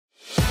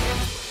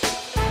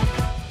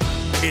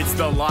It's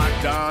the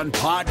Locked On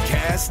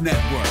Podcast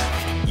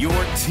Network, your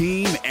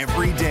team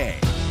every day.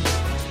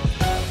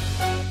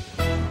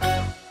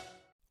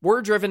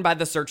 We're driven by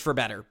the search for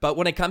better, but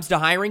when it comes to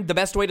hiring, the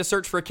best way to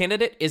search for a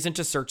candidate isn't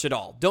to search at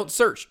all. Don't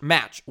search,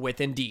 match with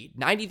Indeed.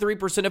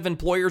 93% of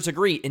employers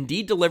agree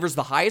Indeed delivers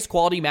the highest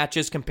quality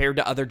matches compared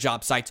to other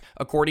job sites,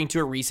 according to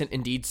a recent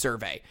Indeed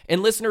survey.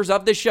 And listeners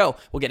of this show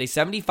will get a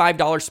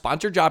 $75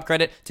 sponsored job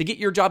credit to get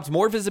your jobs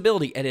more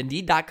visibility at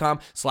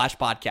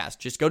Indeed.com/podcast.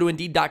 Just go to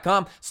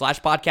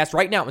Indeed.com/podcast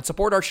right now and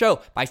support our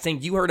show by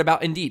saying you heard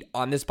about Indeed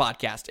on this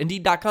podcast.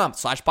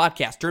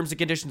 Indeed.com/podcast. Terms and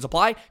conditions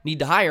apply. Need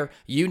to hire?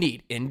 You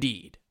need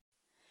Indeed.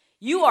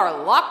 You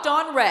are Locked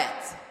On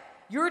Reds,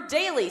 your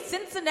daily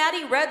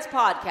Cincinnati Reds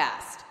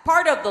podcast.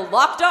 Part of the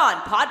Locked On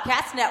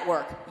Podcast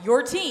Network,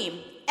 your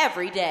team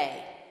every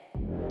day.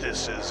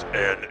 This is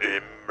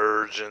an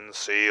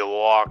emergency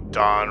Locked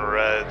On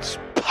Reds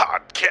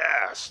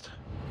podcast.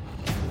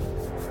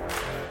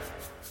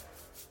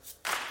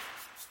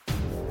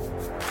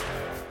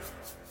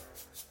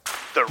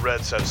 The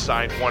Reds have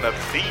signed one of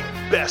the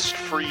best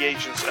free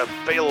agents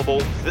available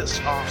this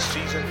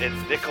offseason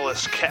in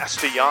Nicholas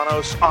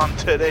Castellanos. On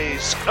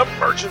today's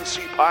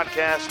emergency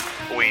podcast,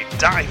 we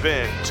dive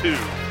into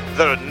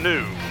the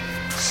new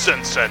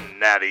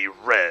Cincinnati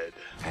Red.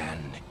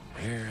 And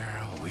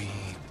here we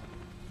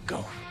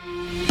go.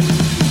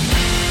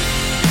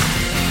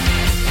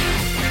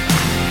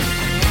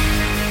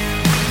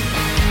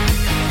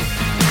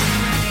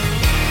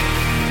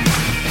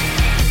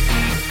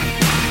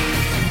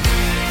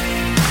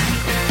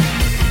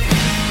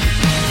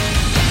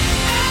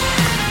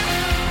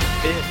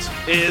 It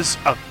is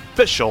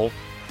official.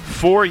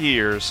 4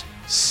 years,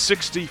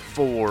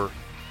 $64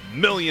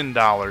 million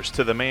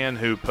to the man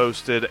who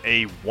posted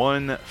a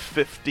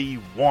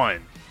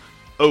 151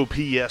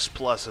 OPS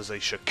plus as a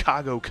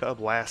Chicago Cub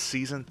last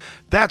season.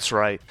 That's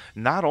right.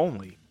 Not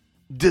only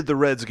did the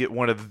Reds get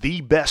one of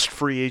the best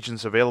free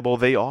agents available,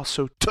 they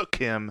also took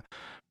him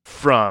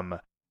from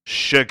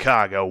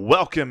Chicago.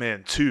 Welcome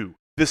into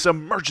this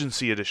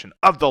emergency edition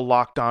of the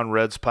Locked On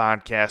Reds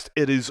podcast.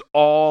 It is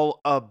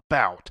all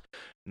about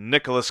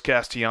Nicholas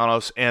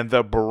Castellanos and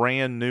the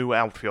brand new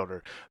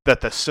outfielder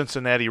that the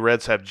Cincinnati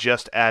Reds have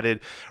just added.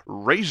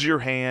 Raise your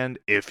hand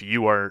if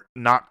you are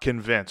not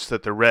convinced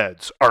that the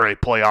Reds are a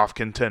playoff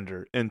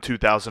contender in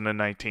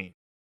 2019.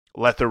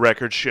 Let the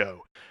record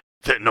show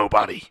that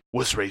nobody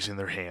was raising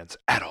their hands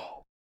at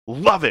all.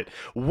 Love it.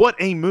 What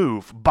a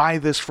move by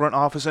this front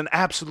office. An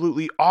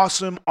absolutely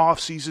awesome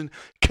offseason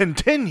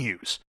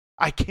continues.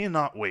 I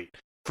cannot wait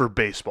for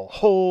baseball.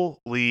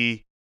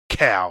 Holy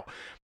cow.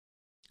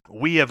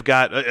 We have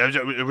got,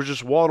 we're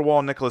just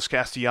wall-to-wall Nicholas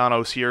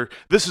Castellanos here.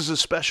 This is a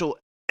special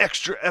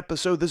extra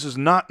episode. This is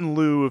not in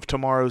lieu of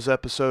tomorrow's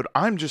episode.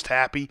 I'm just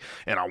happy,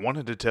 and I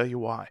wanted to tell you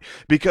why.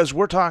 Because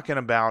we're talking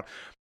about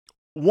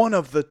one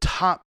of the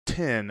top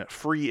 10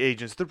 free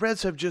agents. The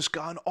Reds have just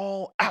gone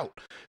all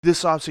out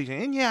this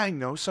offseason. And yeah, I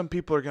know some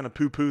people are going to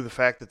poo-poo the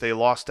fact that they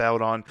lost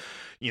out on,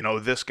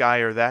 this guy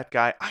or that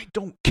guy. I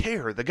don't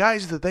care. The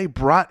guys that they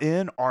brought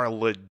in are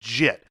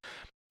legit.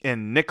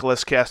 And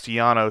Nicholas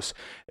Castellanos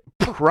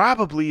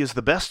probably is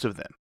the best of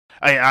them.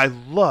 I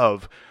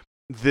love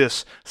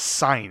this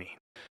signing.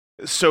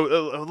 So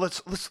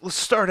let's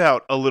start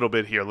out a little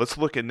bit here. Let's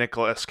look at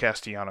Nicholas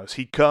Castellanos.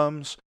 He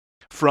comes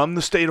from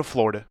the state of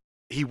Florida.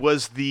 He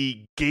was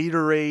the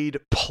Gatorade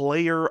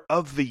Player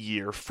of the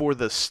Year for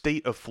the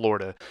state of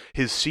Florida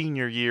his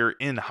senior year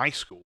in high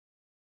school.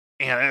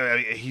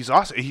 And he's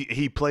awesome.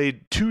 He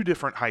played two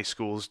different high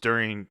schools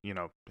during,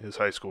 his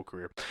high school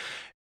career.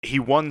 He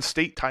won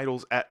state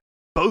titles at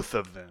both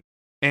of them.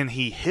 And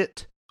he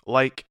hit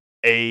like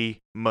a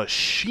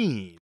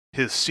machine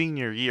his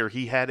senior year.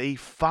 He had a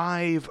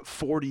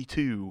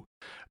 .542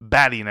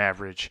 batting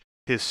average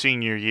his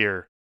senior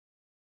year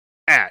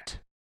at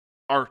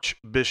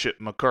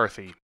Archbishop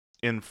McCarthy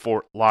in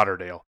Fort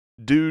Lauderdale.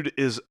 Dude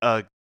is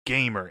a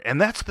gamer. And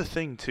that's the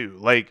thing, too.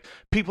 Like,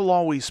 people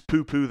always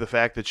poo-poo the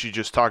fact that you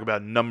just talk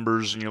about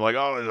numbers and you're like,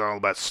 oh, it's all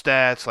about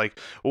stats. Like,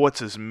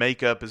 what's his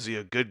makeup? Is he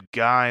a good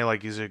guy?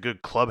 Like, is he a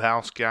good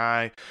clubhouse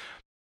guy?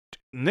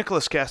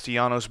 Nicholas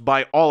Castellanos,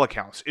 by all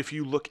accounts, if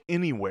you look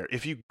anywhere,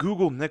 if you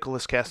Google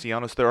Nicholas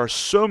Castellanos, there are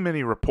so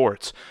many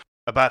reports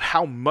about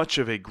how much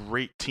of a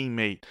great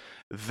teammate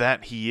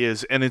that he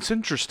is. And it's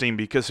interesting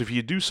because if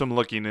you do some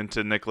looking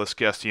into Nicholas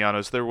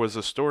Castellanos, there was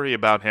a story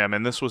about him,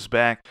 and this was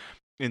back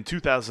in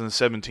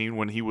 2017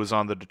 when he was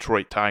on the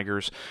Detroit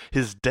Tigers.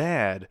 His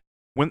dad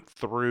went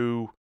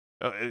through,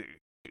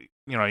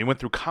 he went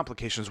through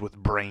complications with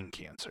brain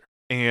cancer.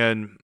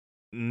 And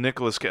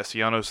Nicholas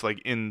Castellanos, like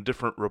in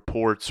different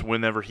reports,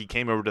 whenever he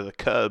came over to the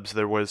Cubs,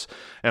 there was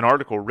an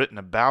article written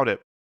about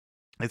it.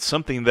 It's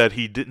something that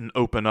he didn't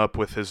open up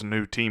with his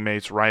new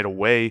teammates right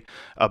away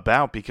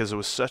about because it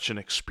was such an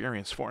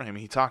experience for him.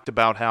 He talked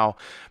about how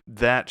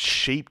that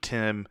shaped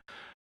him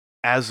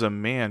as a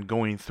man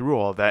going through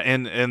all that.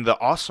 And the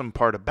awesome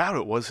part about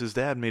it was his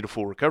dad made a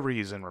full recovery.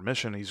 He's in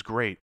remission. He's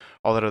great.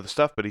 All that other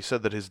stuff. But he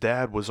said that his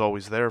dad was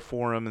always there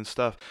for him and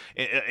stuff.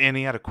 And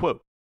he had a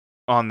quote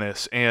on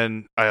this,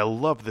 and I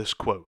love this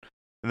quote.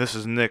 and this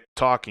is Nick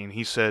talking,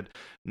 he said,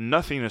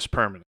 "Nothing is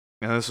permanent."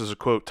 And this is a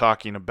quote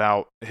talking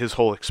about his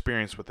whole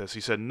experience with this. He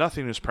said,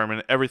 "Nothing is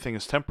permanent. Everything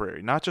is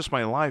temporary. Not just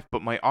my life,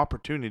 but my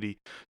opportunity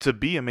to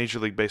be a Major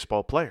League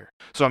Baseball player.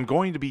 So I'm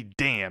going to be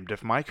damned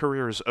if my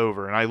career is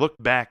over and I look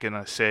back and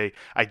I say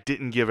I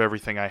didn't give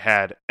everything I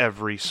had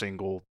every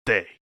single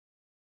day."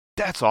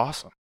 That's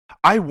awesome.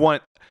 I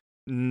want,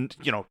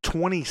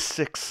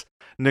 26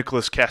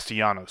 Nicholas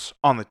Castellanos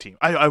on the team.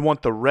 I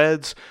want the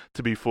Reds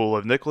to be full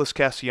of Nicholas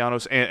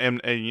Castellanos, and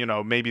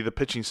maybe the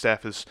pitching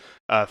staff is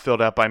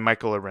filled out by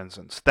Michael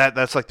Lorenzens.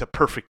 That's like the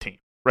perfect team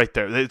right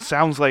there. It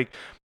sounds like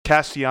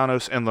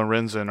Castellanos and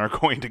Lorenzen are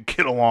going to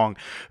get along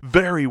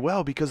very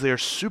well because they are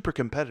super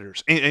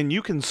competitors. And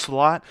you can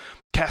slot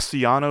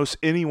Castellanos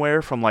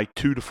anywhere from like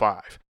 2 to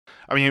 5.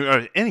 I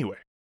mean, anywhere.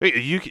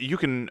 You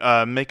can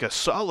make a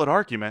solid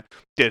argument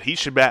that he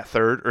should bat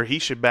third or he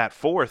should bat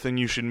fourth, and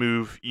you should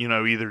move,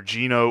 either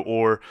Gino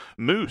or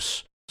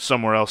Moose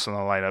somewhere else in the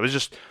lineup. It's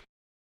just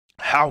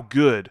how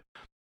good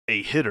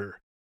a hitter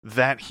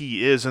that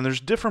he is. And there's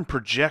different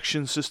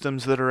projection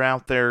systems that are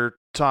out there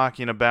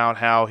talking about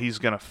how he's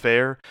going to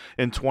fare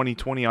in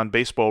 2020 on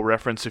Baseball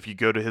Reference. If you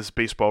go to his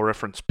Baseball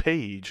Reference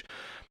page,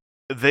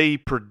 they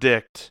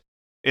predict,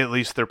 at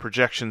least their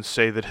projections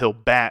say, that he'll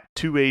bat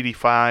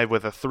 .285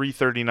 with a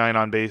 .339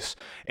 on base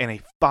and a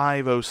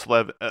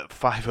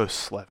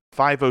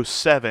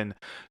 .507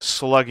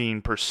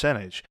 slugging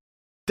percentage.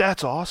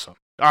 That's awesome.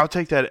 I'll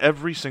take that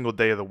every single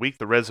day of the week.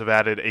 The Reds have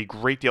added a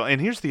great deal. And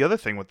here's the other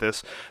thing with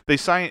this.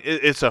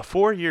 It's a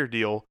 4-year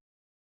deal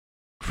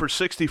for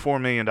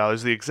 $64 million,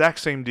 the exact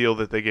same deal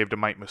that they gave to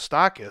Mike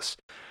Moustakas.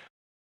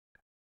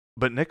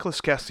 But Nicholas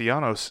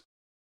Castellanos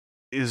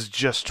is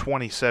just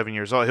 27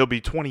 years old. He'll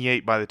be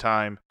 28 by the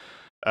time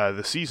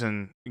the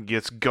season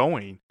gets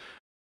going.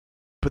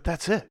 But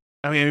that's it.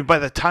 I mean, by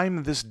the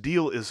time this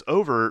deal is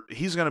over,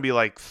 he's going to be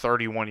like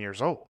 31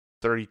 years old,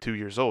 32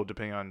 years old,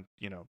 depending on,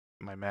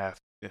 my math.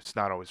 It's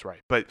not always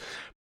right. But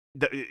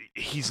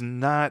he's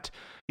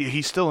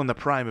still in the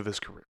prime of his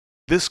career.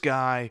 This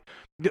guy,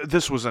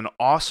 this was an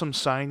awesome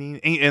signing.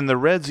 And the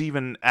Reds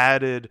even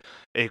added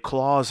a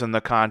clause in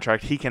the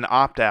contract. He can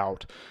opt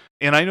out.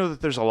 And I know that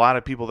there's a lot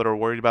of people that are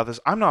worried about this.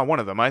 I'm not one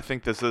of them. I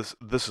think this is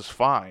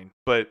fine.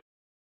 But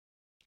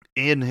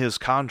in his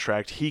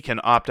contract, he can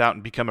opt out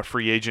and become a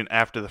free agent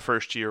after the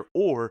first year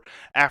or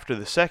after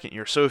the second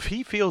year. So if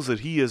he feels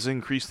that he has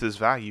increased his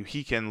value,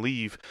 he can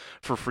leave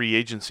for free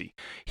agency.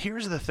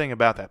 Here's the thing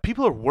about that.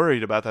 People are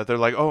worried about that. They're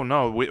like, oh,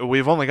 no,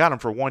 we've only got him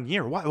for 1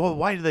 year.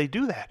 Why do they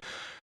do that?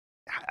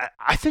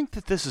 I think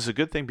that this is a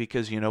good thing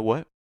because you know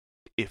what?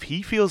 If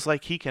he feels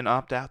like he can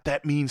opt out,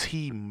 that means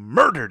he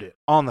murdered it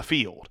on the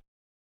field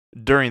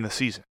during the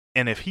season.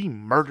 And if he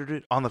murdered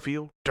it on the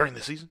field during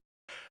the season,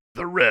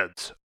 the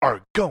Reds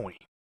are going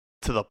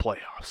to the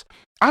playoffs.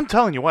 I'm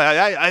telling you what,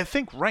 I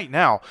think right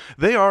now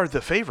they are the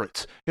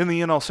favorites in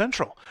the NL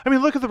Central. I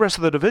mean, look at the rest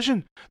of the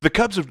division. The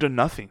Cubs have done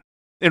nothing.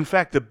 In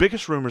fact, the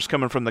biggest rumors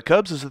coming from the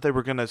Cubs is that they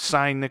were going to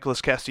sign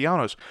Nicholas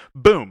Castellanos.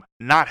 Boom,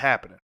 not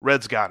happening.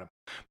 Reds got him.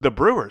 The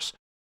Brewers,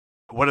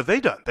 what have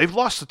they done? They've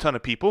lost a ton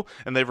of people,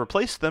 and they've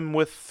replaced them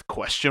with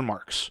question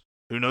marks.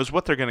 Who knows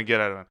what they're going to get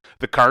out of them?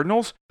 The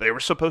Cardinals, they were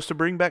supposed to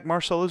bring back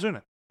Marcell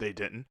Ozuna. They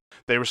didn't.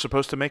 They were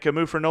supposed to make a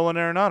move for Nolan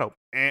Arenado.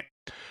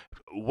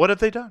 What have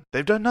they done?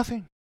 They've done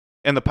nothing.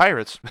 And the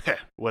Pirates,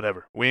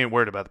 whatever. We ain't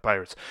worried about the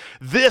Pirates.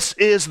 This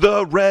is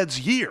the Reds'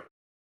 year.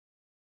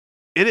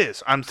 It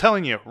is. I'm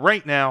telling you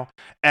right now,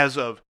 as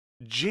of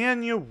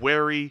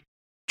January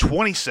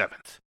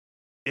 27th,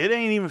 it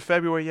ain't even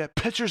February yet.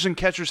 Pitchers and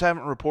catchers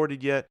haven't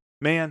reported yet.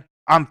 Man,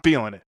 I'm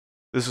feeling it.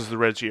 This is the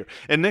Reds' year.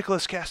 And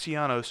Nicholas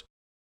Castellanos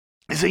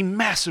is a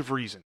massive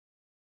reason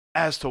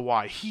as to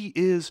why he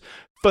is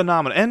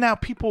phenomenal. And now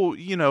people,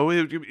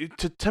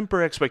 to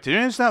temper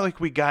expectations, it's not like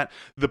we got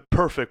the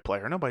perfect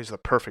player. Nobody's the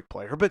perfect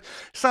player, but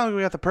it's not like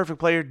we got the perfect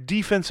player.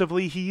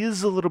 Defensively, he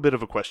is a little bit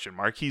of a question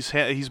mark.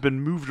 He's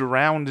been moved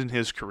around in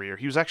his career.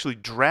 He was actually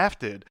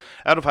drafted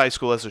out of high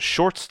school as a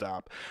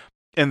shortstop,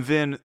 and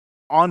then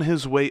on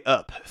his way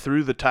up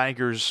through the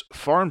Tigers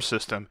farm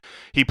system,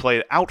 he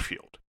played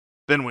outfield.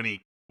 Then when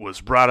he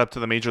was brought up to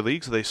the major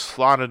leagues, they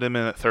slotted him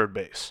in at third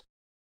base.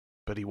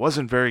 But he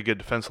wasn't very good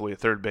defensively at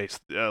third base.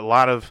 A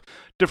lot of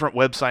different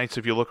websites,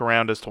 if you look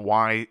around as to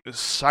why,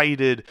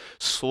 cited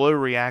slow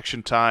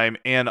reaction time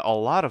and a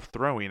lot of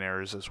throwing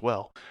errors as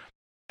well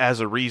as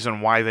a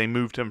reason why they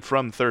moved him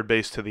from third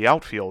base to the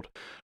outfield.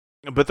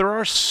 But there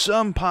are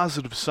some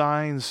positive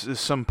signs,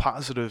 some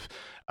positive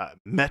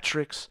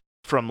metrics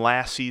from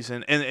last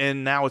season.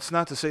 And now it's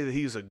not to say that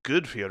he's a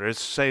good fielder.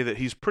 It's to say that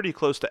he's pretty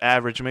close to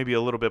average, maybe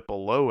a little bit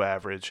below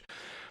average.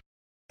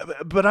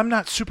 But I'm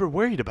not super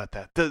worried about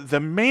that. The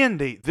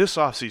mandate this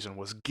offseason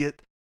was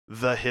get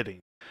the hitting.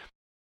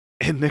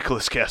 And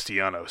Nicholas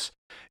Castellanos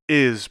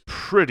is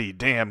pretty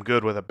damn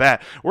good with a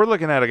bat. We're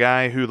looking at a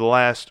guy who the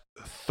last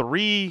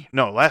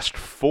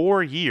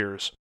 4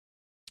 years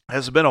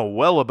has been a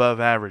well above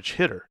average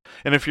hitter.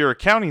 And if you're a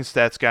counting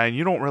stats guy and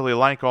you don't really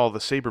like all the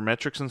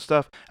sabermetrics and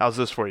stuff, how's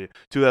this for you?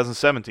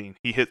 2017,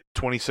 he hit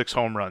 26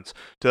 home runs.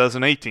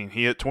 2018,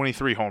 he hit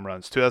 23 home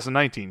runs.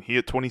 2019, he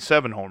hit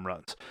 27 home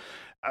runs.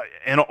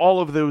 In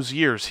all of those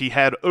years, he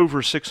had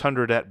over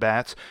 600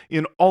 at-bats.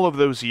 In all of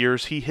those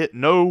years, he hit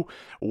no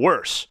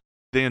worse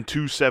than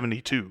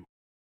 272.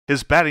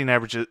 His batting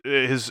average,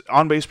 his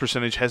on-base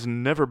percentage has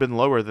never been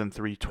lower than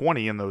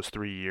 320 in those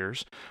 3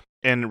 years.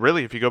 And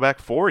really, if you go back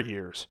 4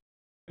 years,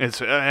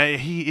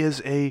 he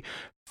is a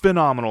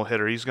phenomenal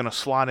hitter. He's going to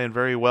slot in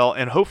very well,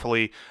 and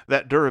hopefully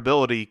that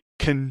durability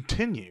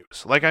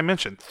continues. Like I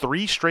mentioned,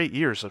 3 straight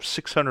years of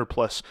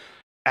 600-plus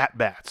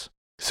at-bats,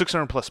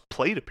 600-plus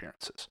plate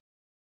appearances.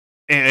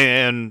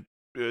 And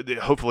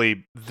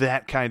hopefully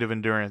that kind of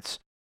endurance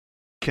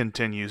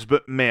continues.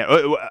 But man,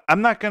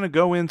 I'm not going to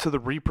go into the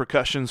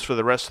repercussions for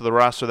the rest of the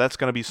roster. That's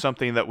going to be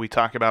something that we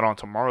talk about on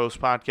tomorrow's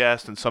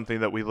podcast and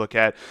something that we look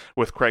at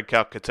with Craig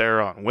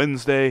Calcaterra on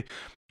Wednesday,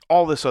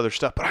 all this other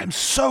stuff. But I'm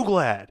so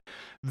glad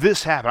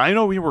this happened. I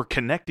know we were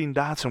connecting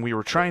dots and we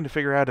were trying to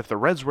figure out if the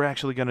Reds were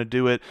actually going to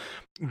do it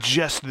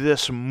just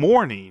this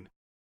morning.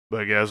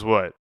 But guess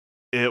what?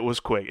 It was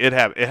quick. It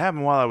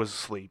happened while I was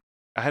asleep.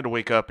 I had to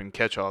wake up and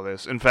catch all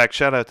this. In fact,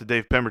 shout out to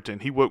Dave Pemberton.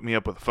 He woke me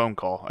up with a phone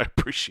call. I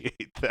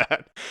appreciate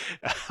that.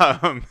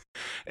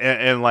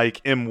 And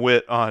like M.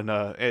 Witt on,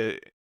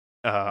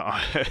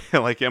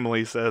 like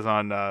Emily says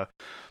on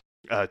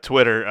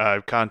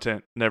Twitter,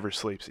 content never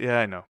sleeps. Yeah,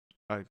 I know.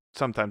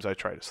 Sometimes I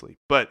try to sleep.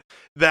 But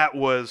that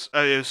was,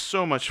 it was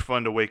so much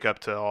fun to wake up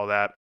to all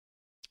that.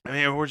 I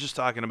mean, we're just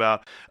talking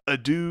about a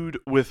dude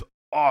with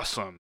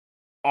awesome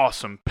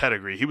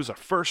pedigree. He was a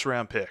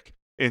first-round pick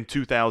in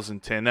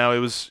 2010. Now, it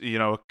was,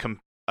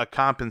 a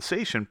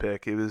compensation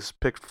pick. It was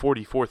picked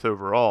 44th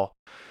overall.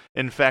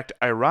 In fact,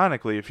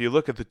 ironically, if you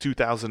look at the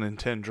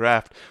 2010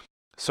 draft,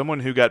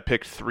 someone who got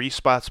picked 3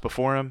 spots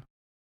before him,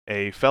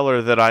 a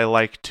feller that I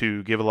like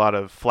to give a lot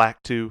of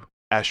flack to,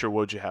 Asher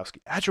Wojciechowski.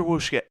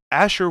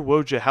 Asher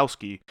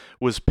Wojciechowski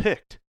was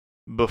picked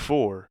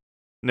before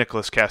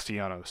Nicholas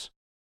Castellanos.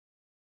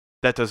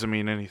 That doesn't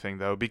mean anything,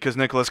 though, because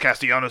Nicholas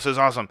Castellanos is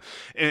awesome.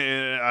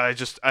 I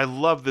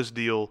love this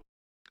deal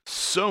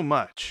so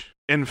much.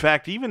 In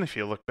fact, even if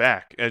you look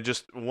back,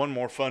 just one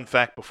more fun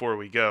fact before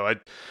we go.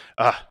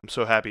 I'm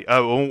so happy.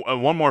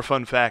 One more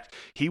fun fact.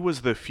 He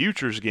was the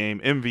Futures Game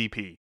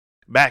MVP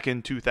back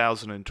in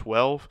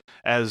 2012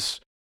 as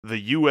the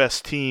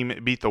U.S.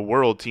 team beat the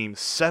world team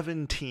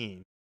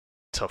 17-5.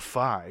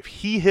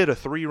 He hit a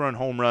 3-run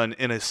home run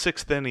in a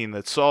 6th inning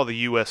that saw the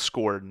U.S.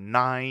 score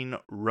 9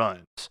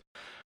 runs.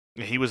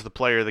 He was the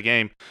player of the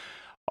game.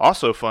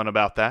 Also fun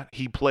about that,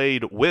 he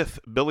played with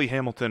Billy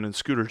Hamilton and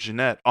Scooter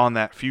Gennett on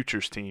that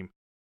Futures team.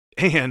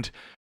 And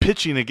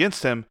pitching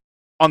against him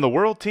on the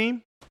world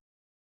team,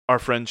 our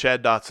friend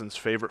Chad Dotson's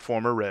favorite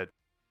former Red,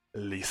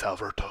 Luis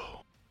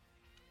Alberto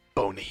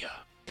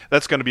Bonilla.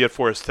 That's going to be it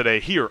for us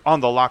today here on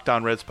the Locked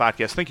On Reds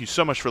podcast. Thank you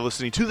so much for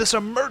listening to this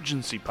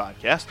emergency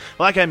podcast.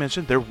 Like I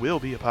mentioned, there will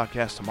be a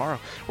podcast tomorrow.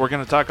 We're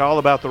going to talk all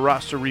about the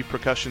roster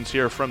repercussions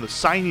here from the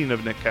signing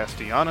of Nick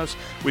Castellanos.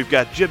 We've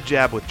got Jib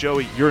Jab with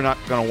Joey. You're not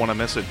going to want to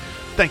miss it.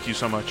 Thank you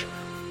so much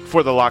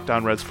for the Locked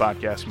On Reds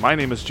podcast. My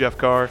name is Jeff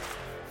Carr,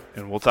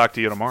 and we'll talk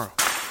to you tomorrow.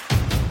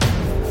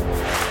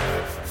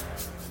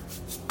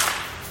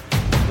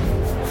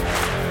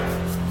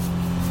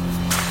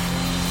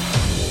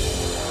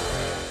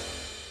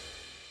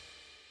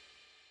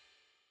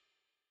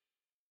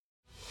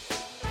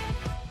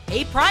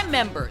 Hey, Prime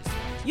members,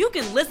 you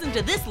can listen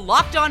to this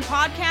Locked On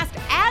podcast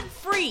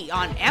ad-free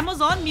on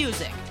Amazon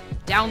Music.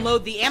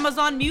 Download the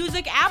Amazon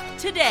Music app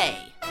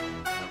today.